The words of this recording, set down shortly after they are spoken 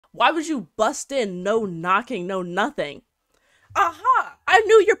Why would you bust in? No knocking, no nothing. Aha! I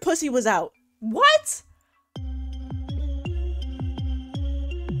knew your pussy was out. What?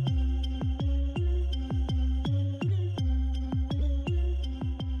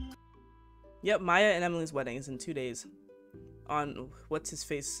 Yep, Maya and Emily's wedding is in 2 days. On what's his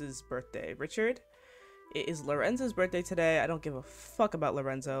face's birthday? Richard? It is Lorenzo's birthday today. I don't give a fuck about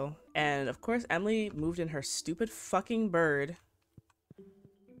Lorenzo. And of course, Emily moved in her stupid fucking bird.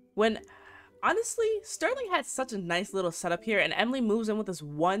 When, honestly, Sterling had such a nice little setup here, and Emily moves in with this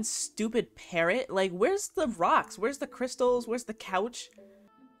one stupid parrot. Like, where's the rocks? Where's the crystals? Where's the couch?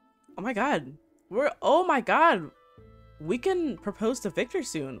 Oh my god. Oh my god. We can propose to Victor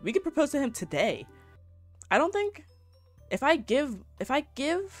soon. We could propose to him today. I don't think, if I give,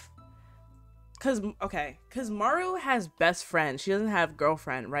 cause Maru has best friend. She doesn't have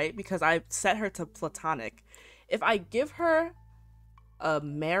girlfriend, right? Because I set her to platonic. If I give her a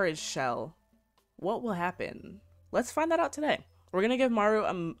marriage shell, what will happen? Let's find that out today. We're gonna give Maru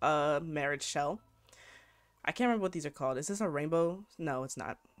a marriage shell. I can't remember what these are called. Is this a rainbow? No, it's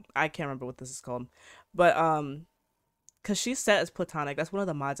not. I can't remember what this is called. But cause she's set as platonic. That's one of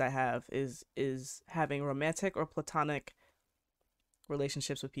the mods I have is having romantic or platonic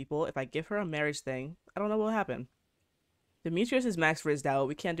relationships with people. If I give her a marriage thing, I don't know what will happen. Demetrius is max rizzed out.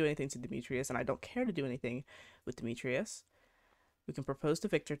 We can't do anything to Demetrius, and I don't care to do anything with Demetrius. We can propose to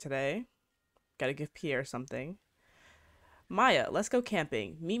Victor today. Gotta give Pierre something. Maya, let's go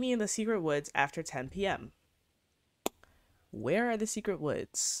camping. Meet me in the secret woods after 10 p.m. Where are the secret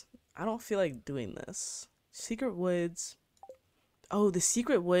woods? I don't feel like doing this. Secret woods. Oh, the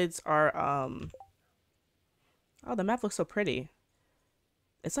secret woods are, oh, the map looks so pretty.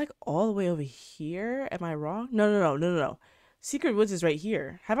 It's like all the way over here. Am I wrong? No. Secret woods is right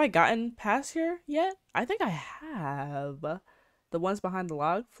here. Have I gotten past here yet? I think I have. The ones behind the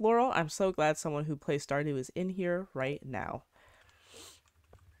log. Floral, I'm so glad someone who plays Stardew is in here right now.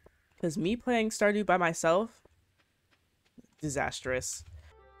 Because me playing Stardew by myself, disastrous.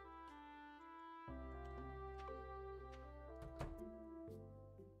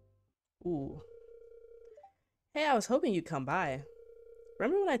 Ooh. Hey, I was hoping you'd come by.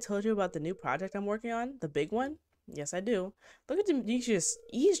 Remember when I told you about the new project I'm working on? The big one? Yes, I do. Look at Demetrius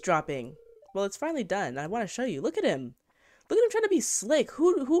eavesdropping. Well, it's finally done. I want to show you. Look at him. Look at him trying to be slick.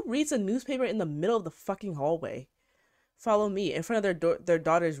 Who reads a newspaper in the middle of the fucking hallway? Follow me in front of their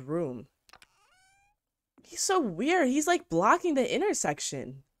daughter's room. He's so weird. He's like blocking the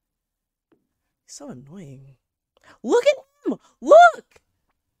intersection. He's so annoying. Look at him. Look.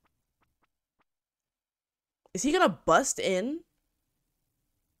 Is he gonna bust in?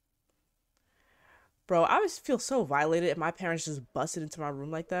 Bro, I always feel so violated if my parents just busted into my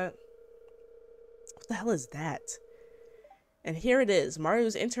room like that. What the hell is that? And here it is,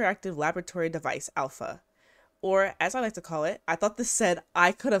 Mario's interactive laboratory device, Alpha. Or, as I like to call it, I thought this said,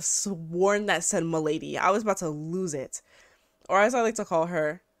 I could have sworn that said Milady. I was about to lose it. Or as I like to call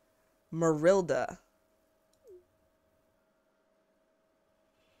her, Marilda.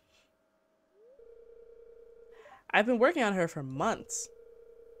 I've been working on her for months.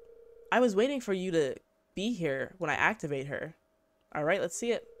 I was waiting for you to be here when I activate her. Alright, let's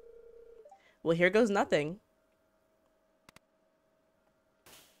see it. Well, here goes nothing.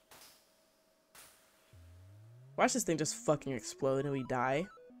 Watch this thing just fucking explode and we die.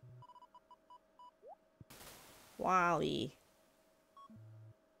 Wally.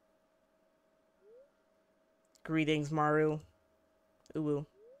 Greetings, Maru. Ooh.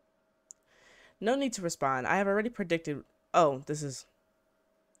 No need to respond. I have already predicted... Oh, this is...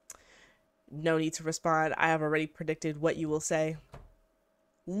 No need to respond. I have already predicted what you will say.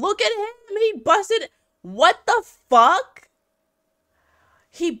 Look at him! He busted... What the fuck?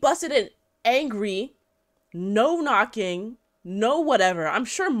 He busted in angry... No knocking, no whatever. I'm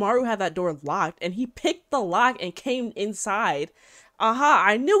sure Maru had that door locked and he picked the lock and came inside. Aha,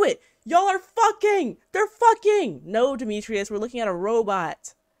 I knew it. Y'all are fucking. They're fucking. No, Demetrius, we're looking at a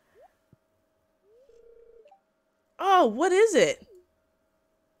robot. Oh, what is it?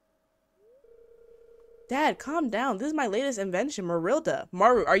 Dad, calm down. This is my latest invention, Marilda.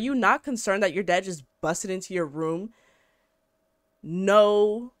 Maru, are you not concerned that your dad just busted into your room?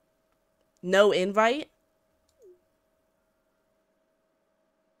 No invite?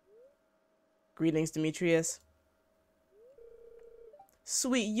 Greetings, Demetrius.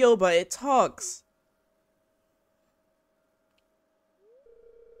 Sweet Yoba, it talks.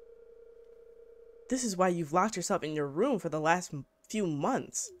 This is why you've locked yourself in your room for the last few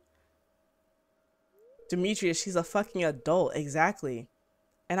months. Demetrius, she's a fucking adult, exactly.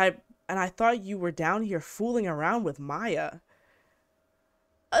 And I thought you were down here fooling around with Maya.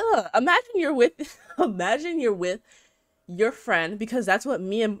 Imagine you're with, imagine you're with your friend, because that's what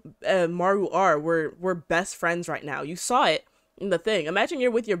me and Maru are. We're best friends right now. You saw it in the thing. Imagine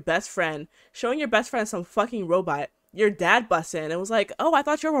you're with your best friend, showing your best friend some fucking robot. Your dad busts in and was like, "Oh, I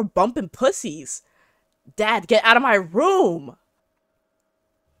thought you were bumping pussies." Dad, get out of my room.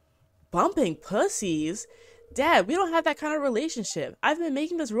 Bumping pussies? Dad, we don't have that kind of relationship. I've been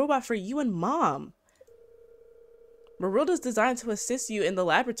making this robot for you and Mom. Marilda's designed to assist you in the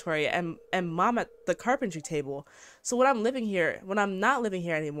laboratory and Mom at the carpentry table. So when I'm not living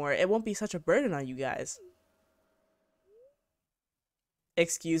here anymore, it won't be such a burden on you guys.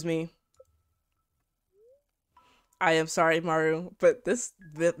 Excuse me. I am sorry, Maru, but this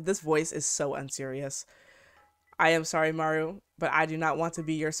voice is so unserious. I am sorry, Maru, but I do not want to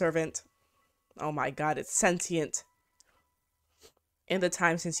be your servant. Oh my god, it's sentient. In the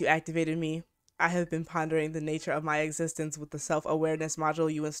time since you activated me, I have been pondering the nature of my existence with the self-awareness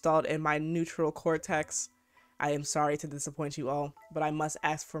module you installed in my neutral cortex. I am sorry to disappoint you all, but I must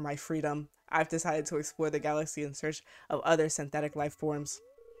ask for my freedom. I've decided to explore the galaxy in search of other synthetic life forms.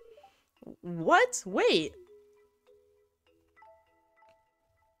 What? Wait.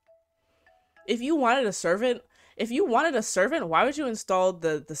 If you wanted a servant, why would you install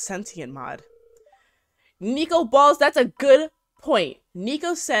the sentient mod? Nico Balls, that's a good point.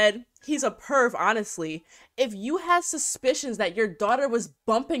 Nico said he's a perv, honestly. If you had suspicions that your daughter was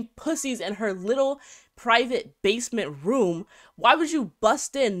bumping pussies in her little private basement room, why would you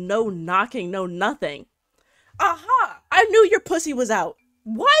bust in? No knocking, no nothing. Aha! I knew your pussy was out.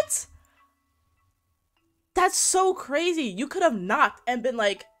 What? That's so crazy. You could have knocked and been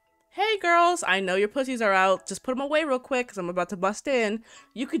like, "Hey girls, I know your pussies are out. Just put them away real quick because I'm about to bust in."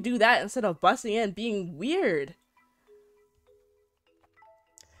 You could do that instead of busting in, being weird.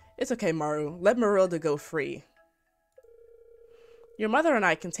 It's okay, Maru. Let Marilda go free. Your mother and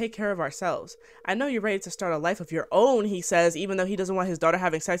I can take care of ourselves. I know you're ready to start a life of your own, he says, even though he doesn't want his daughter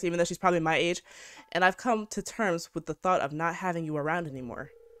having sex, even though she's probably my age. And I've come to terms with the thought of not having you around anymore.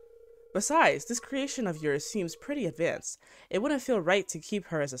 Besides, this creation of yours seems pretty advanced. It wouldn't feel right to keep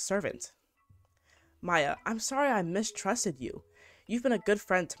her as a servant. Maya, I'm sorry I mistrusted you. You've been a good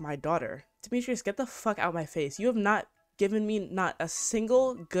friend to my daughter. Demetrius, get the fuck out of my face. You have not given me not a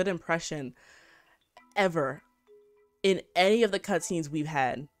single good impression ever in any of the cutscenes we've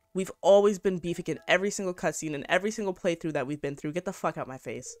had. We've always been beefing in every single cutscene and every single playthrough that we've been through. Get the fuck out of my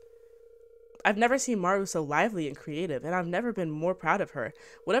face. I've never seen Maru so lively and creative, and I've never been more proud of her.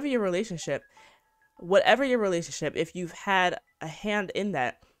 Whatever your relationship, if you've had a hand in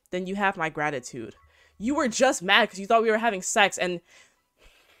that, then you have my gratitude. You were just mad because you thought we were having sex, and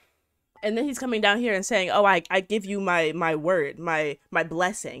then he's coming down here and saying, "Oh, I give you my word, my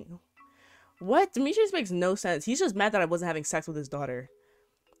blessing." What? Demetrius makes no sense. He's just mad that I wasn't having sex with his daughter.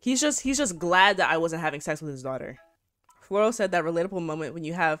 He's just glad that I wasn't having sex with his daughter. Floro said that relatable moment when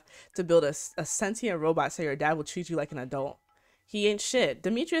you have to build a sentient robot so your dad will treat you like an adult. He ain't shit.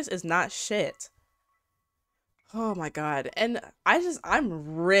 Demetrius is not shit. Oh my god. And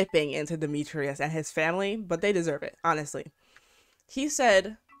I'm ripping into Demetrius and his family, but they deserve it, honestly. He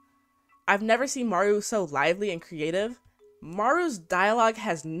said, "I've never seen Maru so lively and creative." Maru's dialogue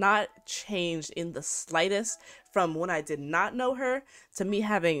has not changed in the slightest from when I did not know her to me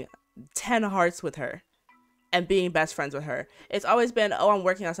having 10 hearts with her and being best friends with her. It's always been, "Oh, I'm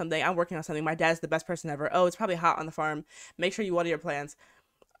working on something. My dad's the best person ever. Oh, it's probably hot on the farm. Make sure you water your plants.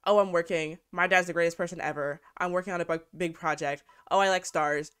 Oh, I'm working. My dad's the greatest person ever. I'm working on a big project. Oh, I like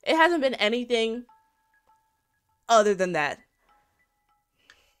stars." It hasn't been anything other than that.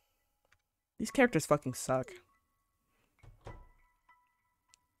 These characters fucking suck.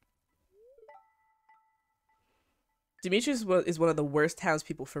 Demetrius is one of the worst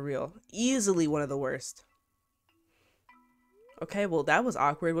townspeople for real. Easily one of the worst. Okay, well, that was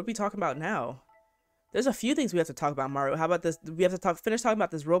awkward. What are we talking about now? There's a few things we have to talk about, Maru. How about this? We have to finish talking about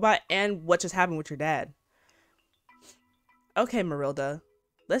this robot and what just happened with your dad. Okay, Marilda.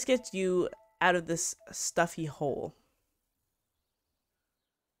 Let's get you out of this stuffy hole.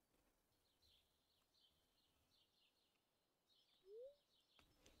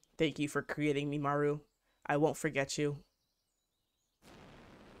 Thank you for creating me, Maru. I won't forget you.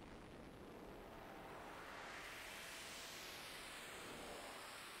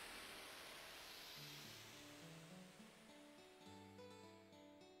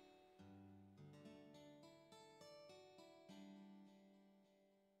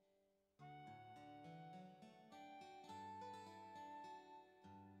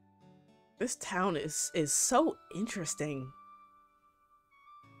 This town is so interesting.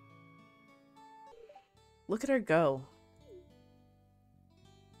 Look at her go.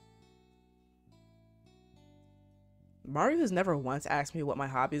 Mario has never once asked me what my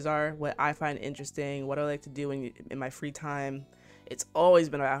hobbies are, what I find interesting, what I like to do in my free time. It's always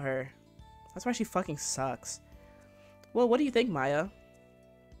been about her. That's why she fucking sucks. Well, what do you think, Maya?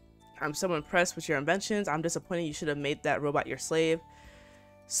 I'm so impressed with your inventions. I'm disappointed you should have made that robot your slave.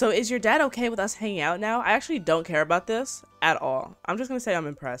 So is your dad okay with us hanging out now? I actually don't care about this at all. I'm just gonna say I'm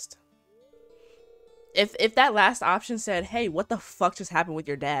impressed. If that last option said, hey, what the fuck just happened with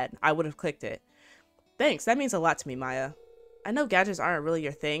your dad? I would have clicked it. Thanks, that means a lot to me, Maya. I know gadgets aren't really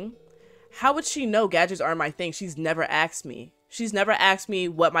your thing. How would she know gadgets aren't my thing? She's never asked me. She's never asked me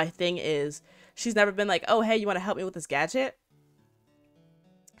what my thing is. She's never been like, oh, hey, you want to help me with this gadget?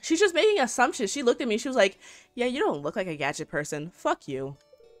 She's just making assumptions. She looked at me. She was like, yeah, you don't look like a gadget person. Fuck you.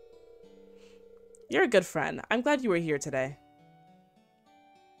 You're a good friend. I'm glad you were here today.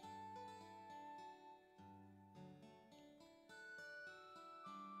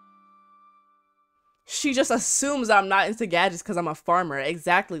 She just assumes I'm not into gadgets because I'm a farmer.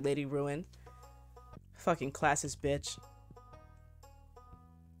 Exactly, Lady Ruin. Fucking classist bitch.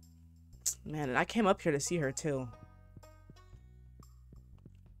 Man, and I came up here to see her too.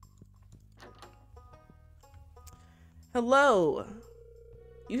 Hello.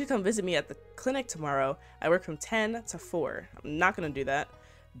 You should come visit me at the clinic tomorrow. I work from 10 to 4. I'm not gonna do that.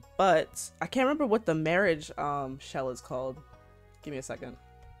 But I can't remember what the marriage shell is called. Give me a second.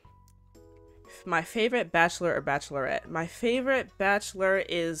 My favorite bachelor or bachelorette. My favorite bachelor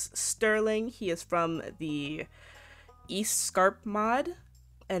is Sterling. He is from the East Scarp mod.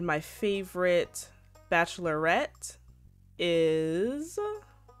 And my favorite bachelorette is...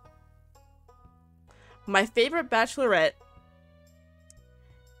 My favorite bachelorette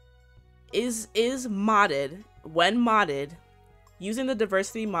is modded. When modded, using the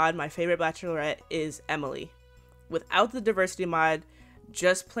diversity mod, my favorite bachelorette is Emily. Without the diversity mod,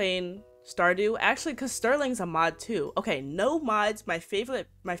 just plain Stardew. Actually, because Sterling's a mod too. Okay, no mods. My favorite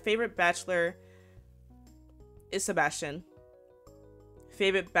bachelor is Sebastian.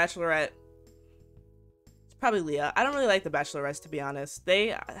 Favorite bachelorette, it's probably Leah. I don't really like the bachelorettes, to be honest.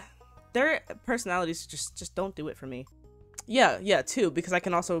 Their personalities just don't do it for me. Yeah, 2, because I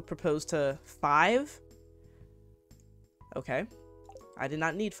can also propose to 5. Okay. I did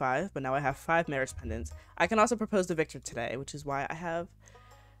not need 5, but now I have 5 marriage pendants. I can also propose to Victor today, which is why I have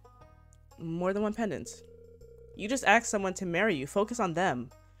more than 1 pendant. You just ask someone to marry you. Focus on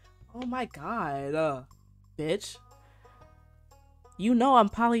them. Oh my god. Bitch. You know I'm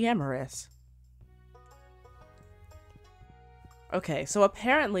polyamorous. Okay, so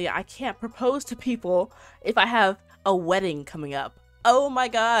apparently I can't propose to people if I have a wedding coming up. Oh my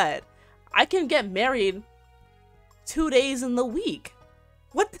god. I can get married 2 days in the week.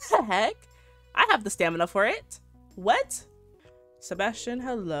 What the heck? I have the stamina for it. What? Sebastian,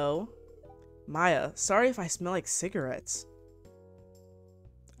 hello. Maya, sorry if I smell like cigarettes.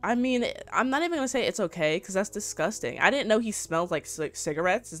 I mean, I'm not even gonna say it's okay, because that's disgusting. I didn't know he smells like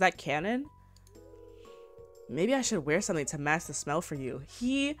cigarettes. Is that canon? Maybe I should wear something to mask the smell for you.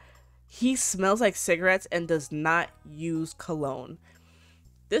 He smells like cigarettes and does not use cologne.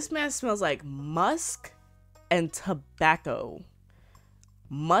 This man smells like musk and tobacco.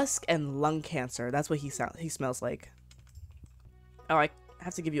 Musk and lung cancer. That's what he smells like. Oh, I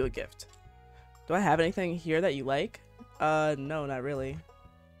have to give you a gift. Do I have anything here that you like? No, not really.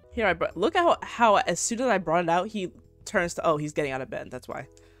 Here, look at how as soon as I brought it out, he turns to, oh, he's getting out of bed. That's why.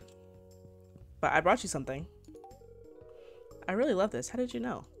 But I brought you something. I really love this. How did you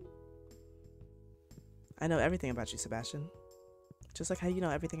know? I know everything about you, Sebastian. Just like how you know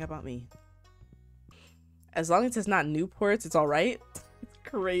everything about me. As long as it's not Newports, it's alright. It's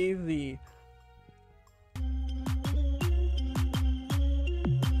crazy.